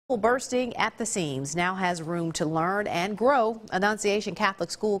Bursting at the seams, now has room to learn and grow. Annunciation Catholic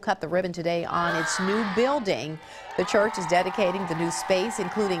School cut the ribbon today on its new building. The church is dedicating the new space,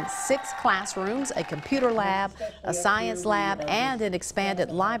 including 6 classrooms, a computer lab, a science lab, and an expanded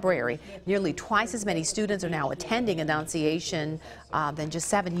library. Nearly twice as many students are now attending Annunciation than just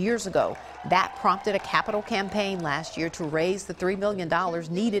 7 years ago. That prompted a capital campaign last year to raise the $3 million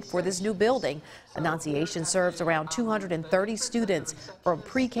needed for this new building. Annunciation serves around 230 students from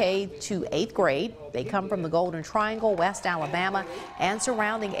pre-K to 8th grade. They come from the Golden Triangle, West Alabama, and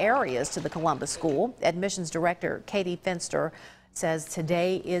surrounding areas to the Columbus School. Admissions Director Katie Finster says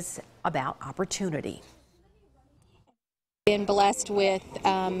today is about opportunity. Been blessed with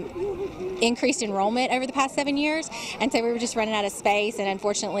increased enrollment over the past 7 years, and so we were just running out of space, and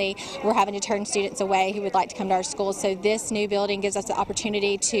unfortunately we're having to turn students away who would like to come to our school. So this new building gives us the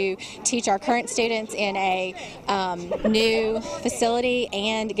opportunity to teach our current students in a new facility,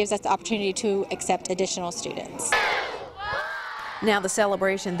 and gives us the opportunity to accept additional students. Now the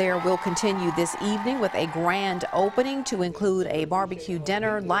celebration there will continue this evening with a grand opening to include a barbecue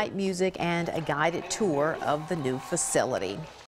dinner, light music, and a guided tour of the new facility.